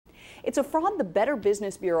It's a fraud the Better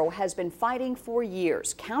Business Bureau has been fighting for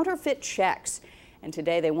years, counterfeit checks. And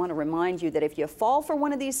today they want to remind you that if you fall for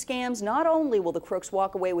one of these scams, not only will the crooks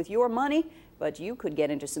walk away with your money, but you could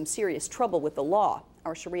get into some serious trouble with the law.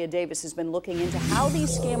 Our Sharia Davis has been looking into how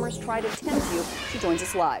these scammers try to tempt you. She joins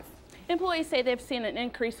us live. Employees say they've seen an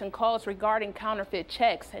increase in calls regarding counterfeit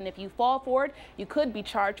checks, and if you fall for it, you could be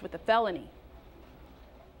charged with a felony.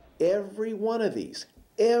 Every one of these,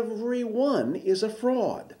 every one is a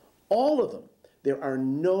fraud. All of them. There are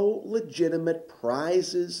no legitimate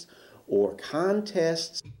prizes or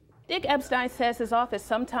contests. Dick Epstein says his office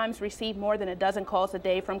sometimes receives more than a dozen calls a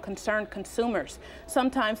day from concerned consumers.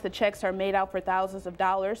 Sometimes the checks are made out for thousands of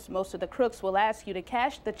dollars. Most of the crooks will ask you to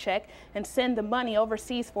cash the check and send the money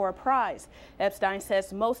overseas for a prize. Epstein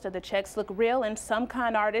says most of the checks look real and some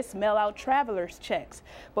con artists mail out traveler's checks.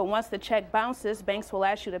 But once the check bounces, banks will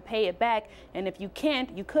ask you to pay it back, and if you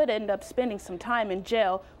can't, you could end up spending some time in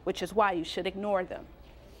jail, which is why you should ignore them.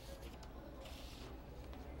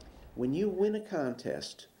 When you win a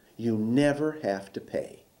contest, you never have to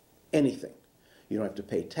pay anything. You don't have to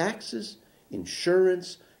pay taxes,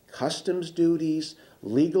 insurance, customs duties,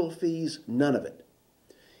 legal fees, none of it.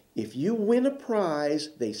 If you win a prize,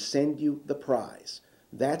 they send you the prize.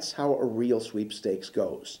 That's how a real sweepstakes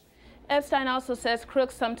goes. Epstein also says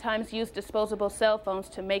crooks sometimes use disposable cell phones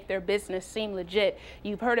to make their business seem legit.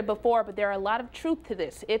 You've heard it before, but there are a lot of truth to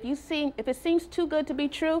this. If it seems too good to be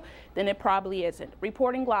true, then it probably isn't.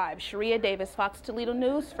 Reporting live, Sharia Davis, Fox Toledo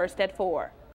News, First at 4.